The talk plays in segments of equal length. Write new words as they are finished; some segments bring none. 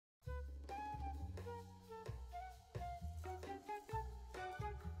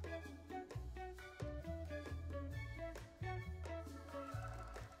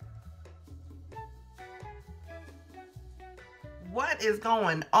What is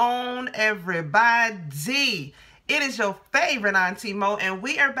going on, everybody? It is your favorite Auntie Mo, and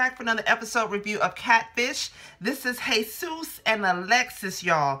we are back for another episode review of Catfish. This is Jesus and Alexis,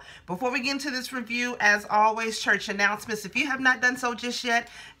 y'all. Before we get into this review, as always, church announcements. If you have not done so just yet,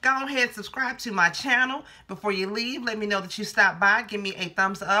 go ahead and subscribe to my channel. Before you leave, let me know that you stopped by. Give me a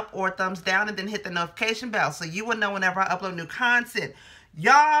thumbs up or a thumbs down, and then hit the notification bell so you will know whenever I upload new content.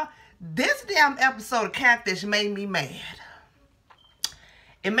 Y'all, this damn episode of Catfish made me mad.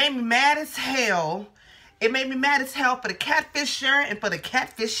 It made me mad as hell. It made me mad as hell for the catfisher and for the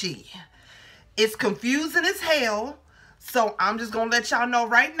catfishee. It's confusing as hell. So I'm just gonna let y'all know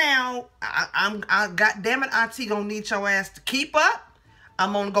right now. Goddamn it, Auntie gonna need your ass to keep up.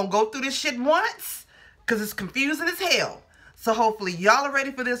 I'm only gonna go through this shit once because it's confusing as hell. So hopefully y'all are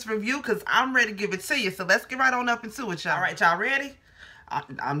ready for this review because I'm ready to give it to you. So let's get right on up into it, y'all. All right, y'all ready?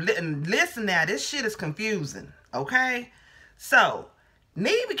 Listen now, this shit is confusing. Okay, so.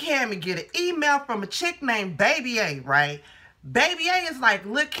 Neva Cammy get an email from a chick named Baby A, right? Baby A is like,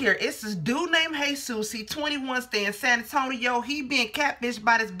 look here, it's this dude named Jesus. He 21, stay in San Antonio. He being catfished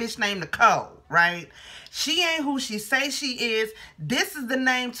by this bitch named Nicole, right? She ain't who she say she is. This is the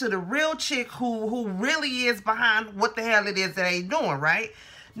name to the real chick who really is behind what the hell it is that they doing, right?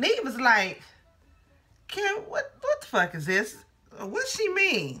 Neva's like, Kim, what the fuck is this? What she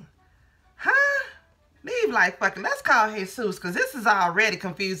mean? Huh? Neve like, fucking, let's call Jesus, because this is already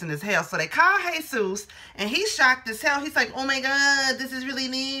confusing as hell. So they call Jesus, and he's shocked as hell. He's like, oh my God, this is really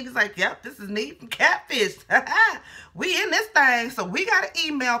Neve. He's like, yep, this is Neve from Catfish. We in this thing. So we got an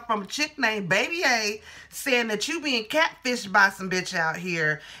email from a chick named Baby A saying that you being catfished by some bitch out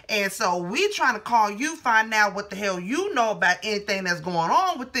here. And so we trying to call you, find out what the hell you know about anything that's going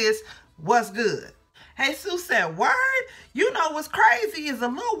on with this. What's good? Jesus said, word? You know what's crazy is a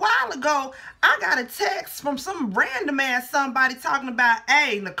little while ago, I got a text from some random ass somebody talking about,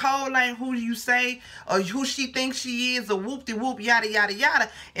 hey, Nicole ain't who you say, or who she thinks she is, or whoop-de-whoop, yada, yada, yada.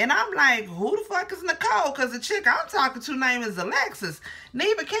 And I'm like, who the fuck is Nicole? Because the chick I'm talking to name is Alexis.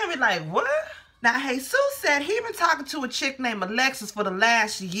 Neva Cammy like, what? Now, Jesus said he been talking to a chick named Alexis for the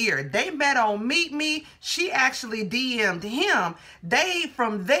last year. They met on Meet Me. She actually DM'd him. They,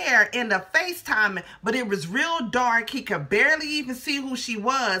 from there, ended up FaceTiming, but it was real dark. He could barely even see who she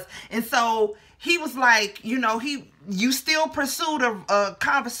was. And so he was like, you know, you still pursued a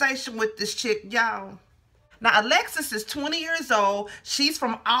conversation with this chick, y'all. Now, Alexis is 20 years old. She's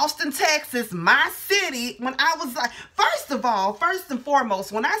from Austin, Texas, my city. When I was like, first and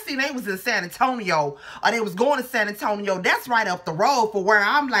foremost, when I seen they was in San Antonio, or they was going to San Antonio, that's right up the road for where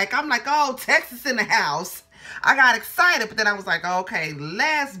I'm like, oh, Texas in the house. I got excited, but then I was like, okay,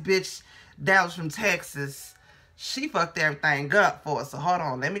 last bitch that was from Texas, she fucked everything up for us. So hold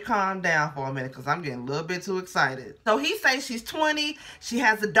on, let me calm down for a minute because I'm getting a little bit too excited. So he says she's 20. She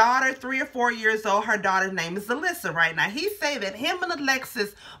has a daughter, 3 or 4 years old. Her daughter's name is Alyssa right now. He say that him and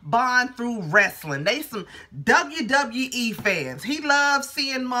Alexis bond through wrestling. They some WWE fans. He loves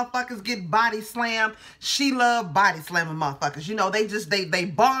seeing motherfuckers get body slammed. She love body slamming motherfuckers. You know, they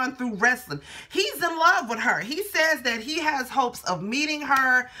bond through wrestling. He's in love with her. He says that he has hopes of meeting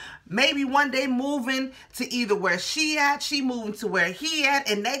her, maybe one day moving to either where she at, she moving to where he at,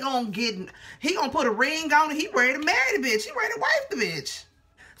 and they gonna he gonna put a ring on it. He ready to marry the bitch. He ready to wife the bitch.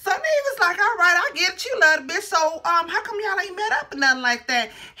 So Neva's like, all right, I get it. You love the bitch. So how come y'all ain't met up or nothing like that?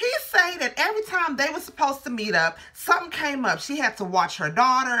 He say that every time they were supposed to meet up, something came up. She had to watch her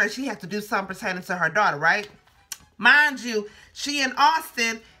daughter, or she had to do something pertaining to her daughter, right? Mind you, she in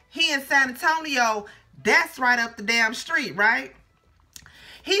Austin, he in San Antonio. That's right up the damn street, right?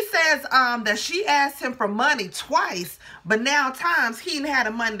 He says that she asked him for money twice, but now times he ain't had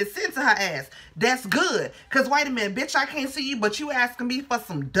the money to send to her ass. That's good. Because wait a minute, bitch, I can't see you, but you asking me for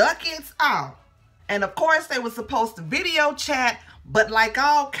some ducats? Oh. And of course, they were supposed to video chat, but like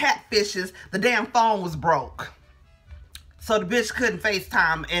all catfishes, the damn phone was broke. So the bitch couldn't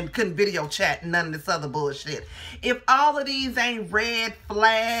FaceTime and couldn't video chat and none of this other bullshit. If all of these ain't red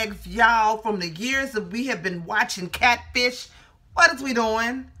flags, y'all, from the years that we have been watching Catfish, what is we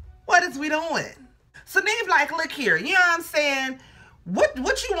doing? What is we doing? So Neve like, look here, you know what I'm saying? What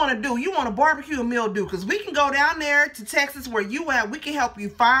you want to do? You want to barbecue a mildew? Because we can go down there to Texas where you at. We can help you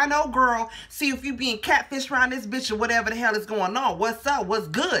find old girl. See if you being catfished around this bitch or whatever the hell is going on. What's up? What's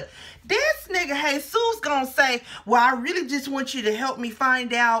good? This nigga Jesus gonna say, well, I really just want you to help me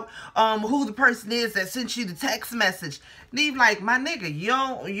find out who the person is that sent you the text message. Neve like, my nigga, you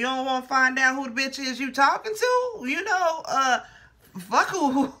don't want to find out who the bitch is you talking to? You know, fuck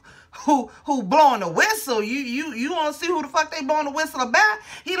who blowing the whistle. You want to see who the fuck they blowing the whistle about?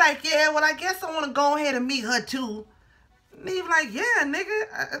 He like, yeah, well, I guess I want to go ahead and meet her too. Neve like, yeah,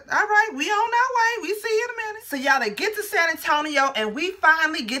 nigga, all right, we on our way. We see you in a minute. So y'all, they get to San Antonio and we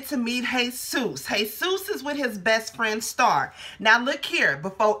finally get to meet Jesus. Jesus is with his best friend, Star. Now look here,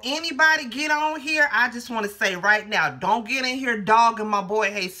 before anybody get on here, I just want to say right now, don't get in here dogging my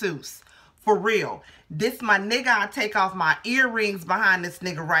boy Jesus. For real. This my nigga, I take off my earrings behind this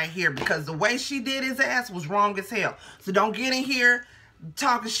nigga right here because the way she did his ass was wrong as hell. So don't get in here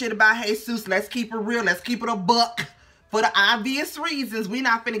talking shit about Jesus. Let's keep it real. Let's keep it a buck. For the obvious reasons, we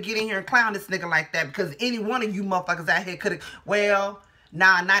not finna get in here and clown this nigga like that because any one of you motherfuckers out here could have, well,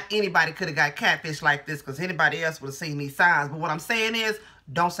 nah, not anybody could have got catfish like this because anybody else would have seen these signs. But what I'm saying is,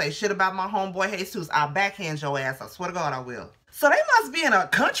 don't say shit about my homeboy Jesus. I'll backhand your ass. I swear to God I will. So they must be in a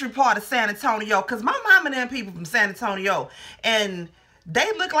country part of San Antonio because my mom and them people from San Antonio, and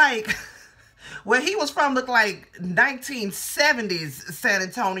they look like... Where he was from looked like 1970s San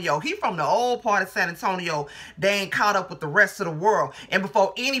Antonio. He from the old part of San Antonio. They ain't caught up with the rest of the world. And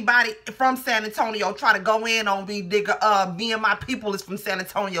before anybody from San Antonio try to go in on me, nigga, me and my people is from San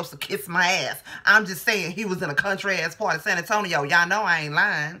Antonio, so kiss my ass. I'm just saying he was in a country ass part of San Antonio. Y'all know I ain't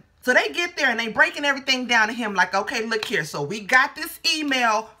lying. So they get there and they breaking everything down to him like, okay, look here. So we got this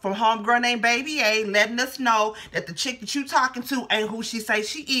email from homegirl named Baby A letting us know that the chick that you talking to ain't who she say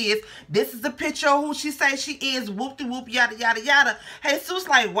she is. This is the picture of who she say she is. Whoop-de-whoop, yada, yada, yada. Jesus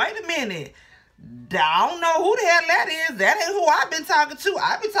like, wait a minute. I don't know who the hell that is. That ain't who I've been talking to.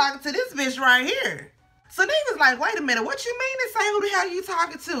 I've been talking to this bitch right here. So they was like, wait a minute, what you mean this ain't who the hell you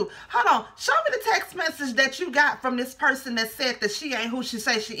talking to? Hold on, show me the text message that you got from this person that said that she ain't who she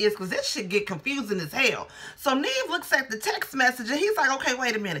say she is, because this shit get confusing as hell. So Neve looks at the text message and he's like, okay,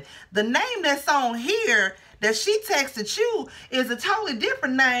 wait a minute. The name that's on here that she texted you is a totally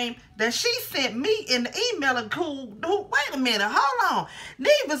different name that she sent me in the email. Wait a minute, hold on.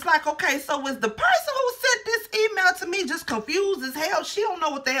 Neve is like, okay, so is the person who sent this email to me just confused as hell? She don't know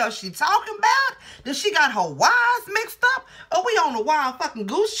what the hell she talking about? Did she got her wires mixed up? Are we on a wild fucking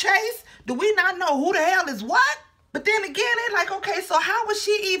goose chase? Do we not know who the hell is what? But then again, they're like, okay, so how would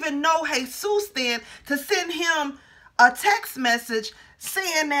she even know Jesus then to send him a text message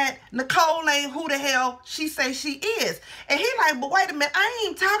saying that Nicole ain't who the hell she say she is? And he like, but wait a minute, I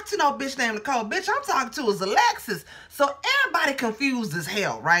ain't talking to no bitch named Nicole. Bitch, I'm talking to is Alexis. So everybody confused as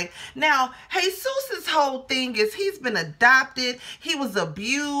hell, right? Now, Jesus' whole thing is he's been adopted. He was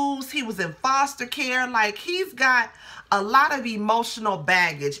abused. He was in foster care. Like, he's got a lot of emotional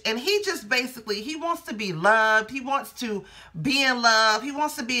baggage. And he just basically, he wants to be loved. He wants to be in love. He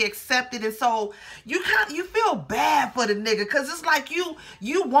wants to be accepted. And so you feel bad for the nigga because it's like you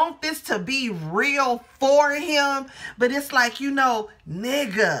want this to be real for him. But it's like, you know,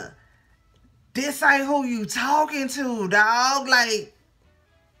 nigga, this ain't who you talking to, dog. Like,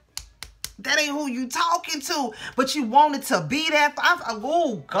 that ain't who you talking to, but you wanted to be that.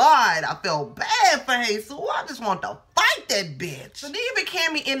 Oh, God, I feel bad for Jesus. I just want to fight that bitch. So Neve and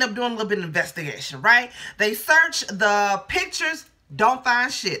Cammy end up doing a little bit of investigation, right? They search the pictures, don't find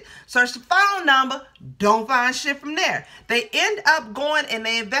shit. Search the phone number, don't find shit from there. They end up going and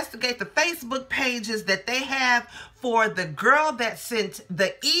they investigate the Facebook pages that they have for the girl that sent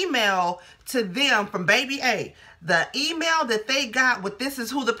the email to them from Baby A. The email that they got with this is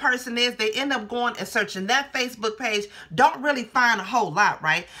who the person is, they end up going and searching that Facebook page. Don't really find a whole lot,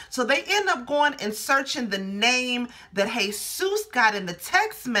 right? So they end up going and searching the name that Jesus got in the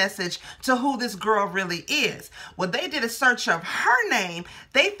text message to who this girl really is. When they did a search of her name,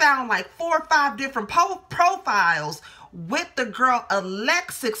 they found like 4 or 5 different profiles with the girl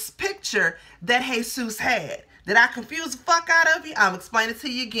Alexis' picture that Jesus had. Did I confuse the fuck out of you? I'm explaining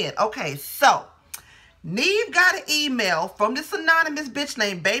to you again. Okay, so Neve got an email from this anonymous bitch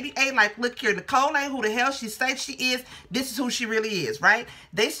named Baby A. Like, look here, Nicole ain't who the hell she says she is. This is who she really is, right?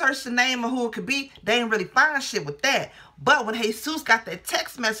 They searched the name of who it could be. They ain't really find shit with that. But when Jesus got that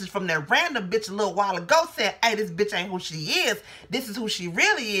text message from that random bitch a little while ago saying, hey, this bitch ain't who she is, this is who she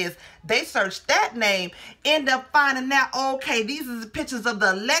really is, they searched that name, end up finding out, okay, these are the pictures of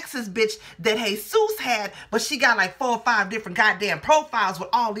the Alexis bitch that Jesus had, but she got like 4 or 5 different goddamn profiles with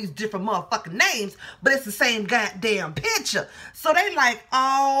all these different motherfucking names, but it's the same goddamn picture. So they like,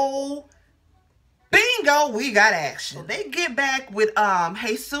 oh, bingo, we got action. They get back with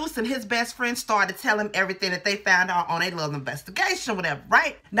Jesus and his best friend Star to tell him everything that they found out on a little investigation or whatever,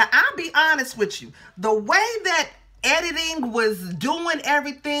 right? Now, I'll be honest with you. The way that editing was doing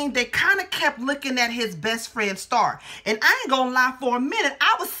everything, they kind of kept looking at his best friend Star. And I ain't gonna lie, for a minute,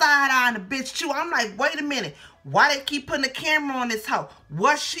 I was side-eyeing the bitch too. I'm like, wait a minute. Why they keep putting the camera on this hoe?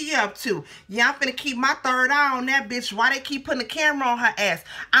 What's she up to? Yeah, I'm finna keep my third eye on that bitch. Why they keep putting the camera on her ass?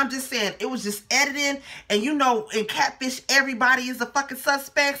 I'm just saying, it was just editing. And you know, in Catfish, everybody is a fucking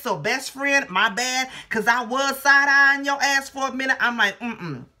suspect. So best friend, my bad. Because I was side-eyeing your ass for a minute. I'm like,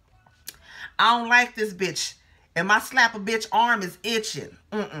 I don't like this bitch. And my slap a bitch arm is itching.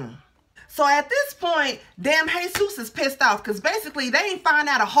 So at this point, damn Jesus is pissed off because basically they ain't find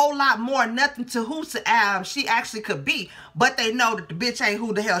out a whole lot more, nothing to who she actually could be, but they know that the bitch ain't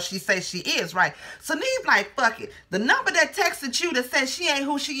who the hell she says she is, right? So Neve like, fuck it. The number that texted you that says she ain't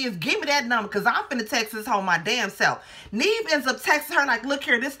who she is, give me that number because I'm finna text this hoe my damn self. Neve ends up texting her like, look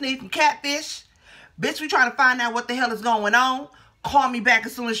here, this Neve from Catfish. Bitch, we trying to find out what the hell is going on. Call me back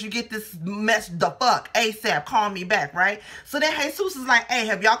as soon as you get this mess the fuck ASAP. Call me back, right? So then Jesus is like, hey,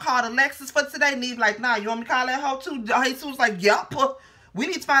 have y'all called Alexis for today? Neve's like, nah, you want me to call that hoe too? Jesus is like, yup. We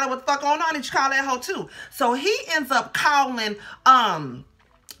need to find out what the fuck going on. Did you call that hoe too? So he ends up calling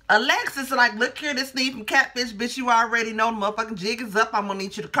Alexis, like, look here, this Neve from Catfish, bitch, you already know the motherfucking jig is up. I'm gonna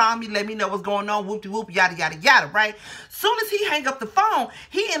need you to call me, let me know what's going on, whoop-de-whoop, yada, yada, yada, right? Soon as he hang up the phone,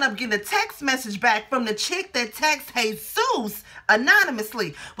 he end up getting a text message back from the chick that texted Jesus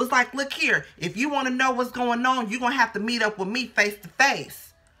anonymously. Was like, look here, if you want to know what's going on, you're gonna have to meet up with me face to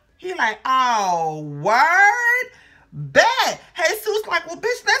face. He like, oh, word? Bet. Jesus like, well,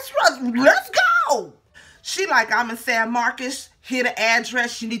 bitch, let's go. She like, I'm in San Marcos. Here the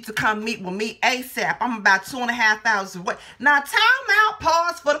address. You need to come meet with me ASAP. I'm about 2.5 hours away. Now, time out.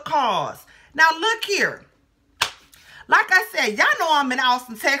 Pause for the cause. Now, look here. Like I said, y'all know I'm in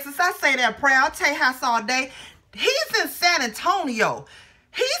Austin, Texas. I say that prayer. I'll tell you house all day. He's in San Antonio.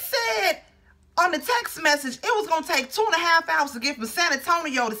 He said on the text message, it was going to take 2.5 hours to get from San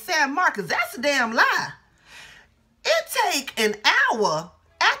Antonio to San Marcos. That's a damn lie. It take an hour,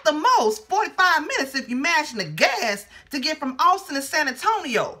 at the most 45 minutes if you mashing the gas, to get from Austin to San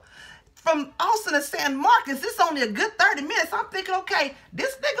Antonio. From Austin to San Marcos, it's only a good 30 minutes. I'm thinking, okay,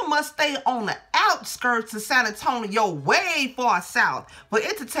 this nigga must stay on the outskirts of San Antonio, way far south. For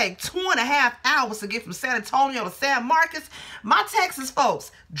it to take 2.5 hours to get from San Antonio to San Marcos, my Texas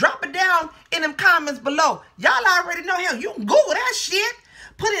folks, drop it down in them comments below. Y'all already know, hell, you can Google that shit.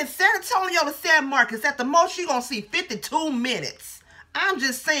 Put in San Antonio to San Marcos. At the most, you're going to see 52 minutes. I'm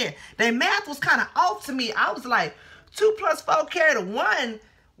just saying, their math was kind of off to me. I was like, 2 + 4 carry to 1.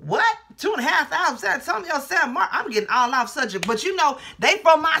 What? 2.5 hours, San Antonio, San Marcos. I'm getting all off subject. But you know, they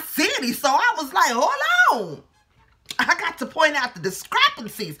from my city. So I was like, hold on. I got to point out the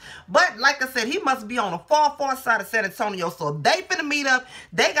discrepancies. But like I said, he must be on the far side of San Antonio. So they finna meet up.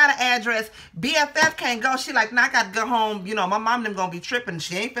 They got an address. BFF can't go. She like, nah, I got to go home. You know, my mom them gonna be tripping.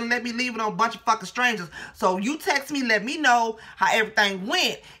 She ain't finna let me leave with a bunch of fucking strangers. So you text me, let me know how everything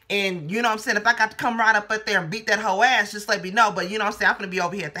went. And you know what I'm saying, if I got to come right up there and beat that whole ass, just let me know. But you know what I'm saying, I'm gonna be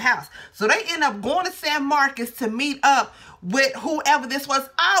over here at the house. So they end up going to San Marcos to meet up with whoever this was.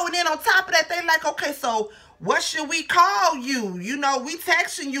 Oh, and then on top of that, they like, okay, so what should we call you? You know, we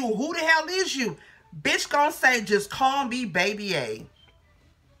texting you. Who the hell is you? Bitch gonna say, just call me Baby A.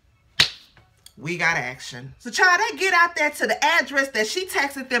 We got action. So, child, they get out there to the address that she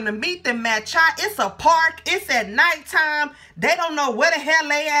texted them to meet them at. Child, it's a park. It's at nighttime. They don't know where the hell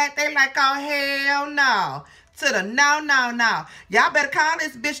they at. They like, oh, hell no. To the no. Y'all better call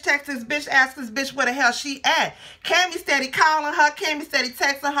this bitch, text this bitch, ask this bitch where the hell she at. Cammy steady calling her. Cammy steady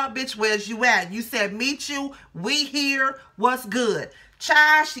texting her, bitch, where's you at? You said meet you. We here. What's good?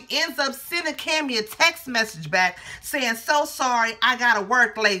 Child, she ends up sending Cammy a text message back saying, so sorry, I gotta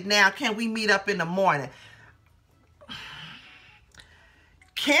work late now. Can we meet up in the morning?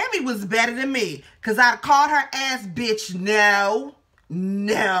 Cammy was better than me because I called her ass, bitch, no.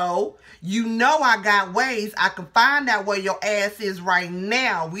 You know I got ways. I can find out where your ass is right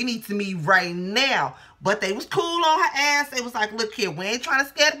now. We need to meet right now. But they was cool on her ass. They was like, look here, we ain't trying to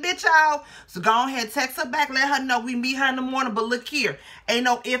scare the bitch off. So go ahead, text her back, let her know we meet her in the morning. But look here, ain't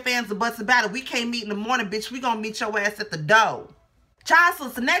no ifs, ands, or buts about it. We can't meet in the morning, bitch. We gonna meet your ass at the door. Child, so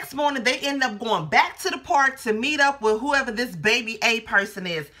the next morning, they end up going back to the park to meet up with whoever this Baby A person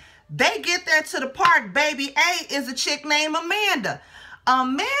is. They get there to the park. Baby A is a chick named Amanda.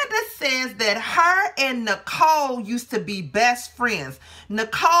 Amanda says that her and Nicole used to be best friends.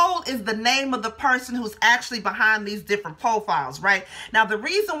 Nicole is the name of the person who's actually behind these different profiles, right? Now, the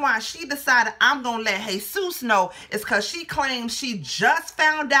reason why she decided I'm going to let Jesus know is because she claims she just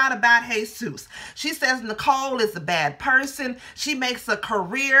found out about Jesus. She says Nicole is a bad person. She makes a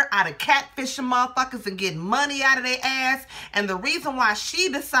career out of catfishing motherfuckers and getting money out of their ass. And the reason why she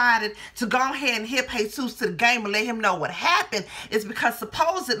decided to go ahead and hip Jesus to the game and let him know what happened is because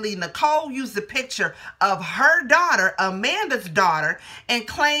supposedly allegedly Nicole used a picture of her daughter, Amanda's daughter, and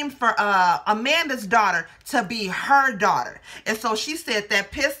claimed for Amanda's daughter to be her daughter. And so she said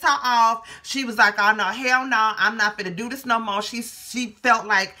that pissed her off. She was like, oh no, hell no, I'm not gonna do this no more. She felt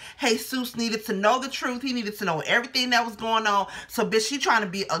like Jesus needed to know the truth. He needed to know everything that was going on. So bitch, she trying to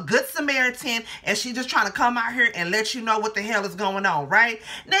be a good Samaritan, and she just trying to come out here and let you know what the hell is going on, right?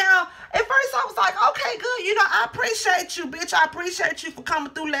 Now, at first I was like, okay, good. You know, I appreciate you, bitch. I appreciate you for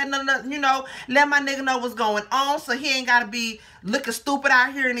coming through, letting you know, let my nigga know what's going on, so he ain't gotta be looking stupid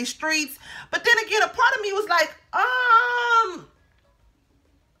out here in these streets. But then again, a part of me was like,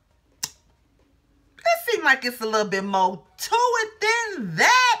 it seemed like it's a little bit more to it than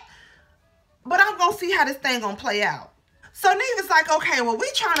that. But I'm gonna see how this thing gonna play out. So Neva's like, okay, well, we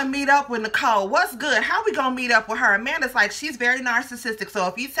trying to meet up with Nicole. What's good? How we gonna meet up with her? Amanda's like, she's very narcissistic. So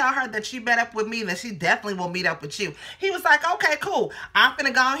if you tell her that she met up with me, then she definitely will meet up with you. He was like, okay, cool. I'm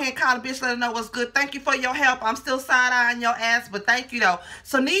finna go ahead and call the bitch, let her know what's good. Thank you for your help. I'm still side-eyeing your ass, but thank you, though.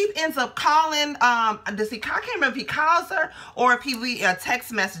 So Neve ends up calling, I can't remember if he calls her or if he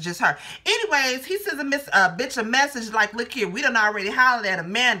text messages her. Anyways, he sends a bitch a message like, look here, we done already hollered at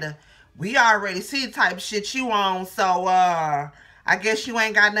Amanda. We already see the type of shit you on, so I guess you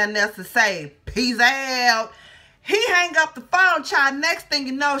ain't got nothing else to say. Peace out. He hang up the phone, child. Next thing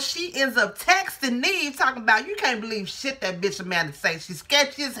you know, she ends up texting Neve talking about, you can't believe shit that bitch Amanda say. She's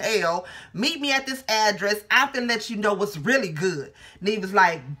sketchy as hell. Meet me at this address. I'm finna let you know what's really good. Neve was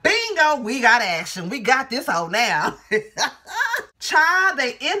like, bingo, we got action. We got this hoe now. Child,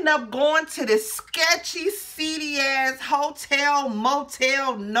 they end up going to this sketchy, seedy-ass hotel,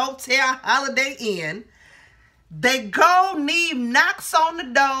 motel, no-tell, Holiday Inn. They go, Neve knocks on the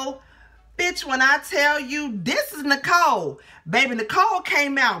door. Bitch, when I tell you, this is Nicole. Baby, Nicole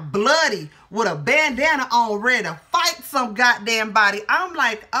came out bloody with a bandana on, ready to fight some goddamn body. I'm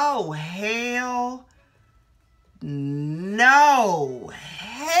like, oh, hell no.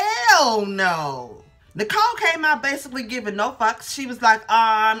 Hell no. Nicole came out basically giving no fucks. She was like,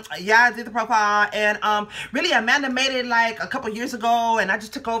 yeah, I did the profile, and really Amanda made it like a couple years ago, and I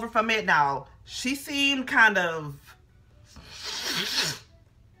just took over from it. Now, she seemed kind of,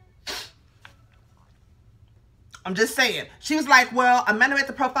 I'm just saying. She was like, well, Amanda made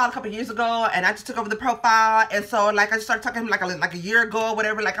the profile a couple years ago, and I just took over the profile, and so, like, I just started talking to him like a year ago or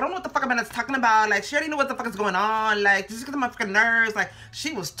whatever. Like, I don't know what the fuck Amanda's talking about. Like, she already knew what the fuck is going on. Like, just get to my fucking nerves. Like,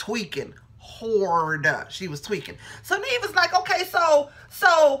 she was tweaking. She was tweaking. So Neve was like, okay, so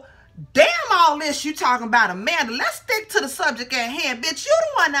damn all this you talking about Amanda. Let's stick to the subject at hand. Bitch, you the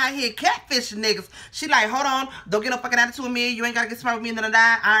one out here catfishing niggas. She like, hold on, don't get no fucking attitude with me. You ain't gotta get smart with me and then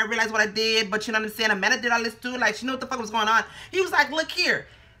I realized what I did, but you know what I'm saying? Amanda did all this too. Like, she knew what the fuck was going on. He was like, look here.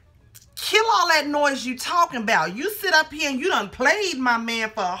 Kill all that noise you talking about. You sit up here and you done played my man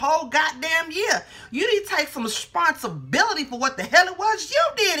for a whole goddamn year. You need to take some responsibility for what the hell it was you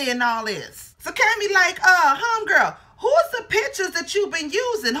did in all this. So Cammy like, homegirl, who's the pictures that you've been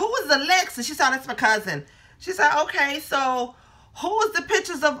using? Who is Alexis? She said, that's my cousin. She said, okay, so who is the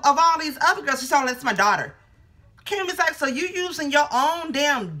pictures of all these other girls? She said, that's my daughter. Cammy's like, so you using your own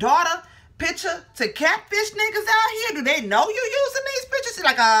damn daughter picture to catfish niggas out here? Do they know you using these pictures? She's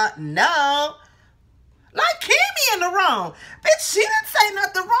like, no. Like, Kimmy in the wrong. Bitch, she didn't say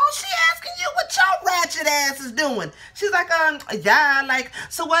nothing wrong. She asking you what your ratchet ass is doing. She's like, yeah, like,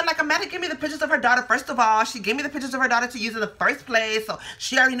 so what? Like, Amanda gave me the pictures of her daughter. First of all, she gave me the pictures of her daughter to use in the first place, so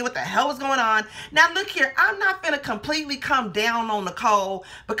she already knew what the hell was going on. Now, look here. I'm not finna completely come down on Nicole,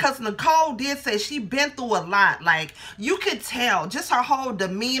 because Nicole did say she been through a lot. Like, you could tell, just her whole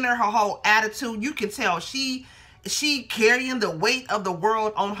demeanor, her whole attitude, you can tell she carrying the weight of the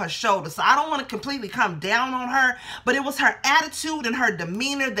world on her shoulders. So I don't want to completely come down on her, but it was her attitude and her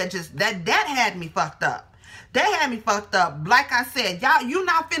demeanor that just, that had me fucked up. That had me fucked up. Like I said, y'all, you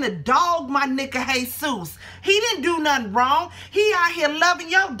not finna dog my nigga Jesus. He didn't do nothing wrong. He out here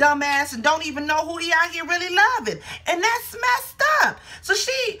loving your dumb ass and don't even know who he out here really loving. And that's messed up. So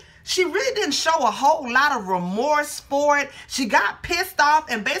she really didn't show a whole lot of remorse for it. She got pissed off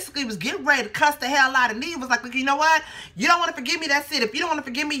and basically was getting ready to cuss the hell out of Neve. Was like, look, you know what? You don't want to forgive me, that's it. If you don't want to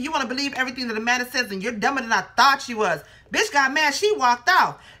forgive me, you want to believe everything that Amanda says, and you're dumber than I thought she was. Bitch got mad. She walked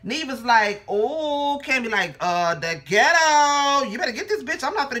out. Neve was like, oh, Cammy like, the ghetto. You better get this bitch.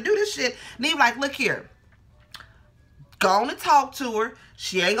 I'm not going to do this shit. Neve like, look here. Go on and talk to her.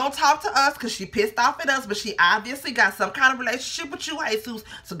 She ain't gonna talk to us because she pissed off at us, but she obviously got some kind of relationship with you, Jesus.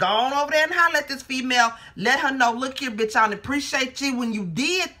 So go on over there and holler at this female. Let her know, look here, bitch, I don't appreciate you when you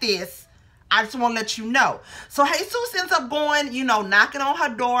did this. I just want to let you know. So Jesus ends up going, you know, knocking on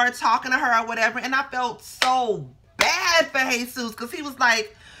her door, talking to her or whatever. And I felt so bad for Jesus because he was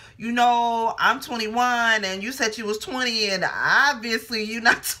like, you know, I'm 21 and you said you was 20 and obviously you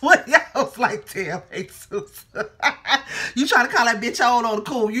not 20. I was like, damn, Jesus. You trying to call that bitch old on the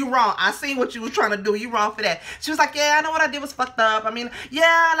cool. You wrong. I seen what you was trying to do. You wrong for that. She was like, yeah, I know what I did was fucked up. I mean,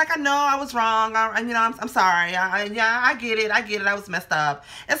 yeah, like I know I was wrong. You know, I'm sorry. Yeah, I get it. I was messed up.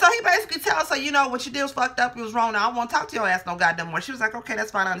 And so he basically tells her, you know, what you did was fucked up. It was wrong. Now I won't talk to your ass no goddamn more. She was like, okay, that's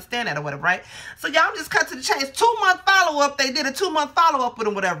fine. I understand that or whatever, right? So y'all just cut to the chase. 2-month follow-up. They did a 2-month follow-up with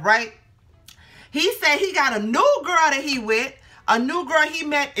him, whatever, right? He said he got a new girl that he with. A new girl he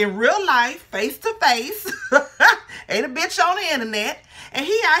met in real life, face to face. Ain't a bitch on the internet. And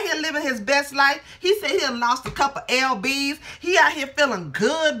he out here living his best life. He said he done lost a couple LBs. He out here feeling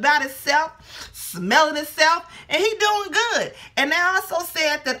good about himself, smelling himself, and he doing good. And they also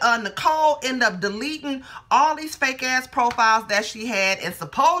said that Nicole ended up deleting all these fake ass profiles that she had, and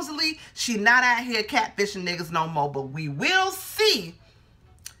supposedly she not out here catfishing niggas no more. But we will see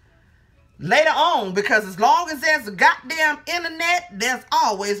later on, because as long as there's a goddamn internet, there's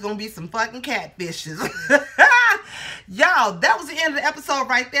always gonna be some fucking catfishes. Y'all, that was the end of the episode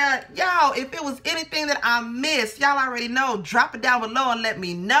right there. Y'all, if it was anything that I missed, y'all already know. Drop it down below and let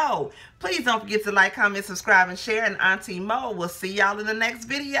me know. Please don't forget to like, comment, subscribe, and share. And Auntie Mo will see y'all in the next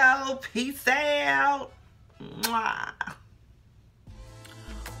video. Peace out. Mwah.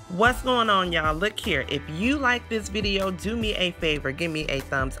 What's going on, y'all? Look here. If you like this video, do me a favor. Give me a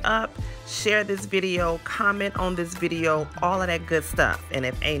thumbs up. Share this video. Comment on this video. All of that good stuff. And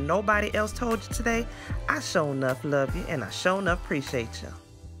if ain't nobody else told you today, I sure enough love you and I sure enough appreciate you.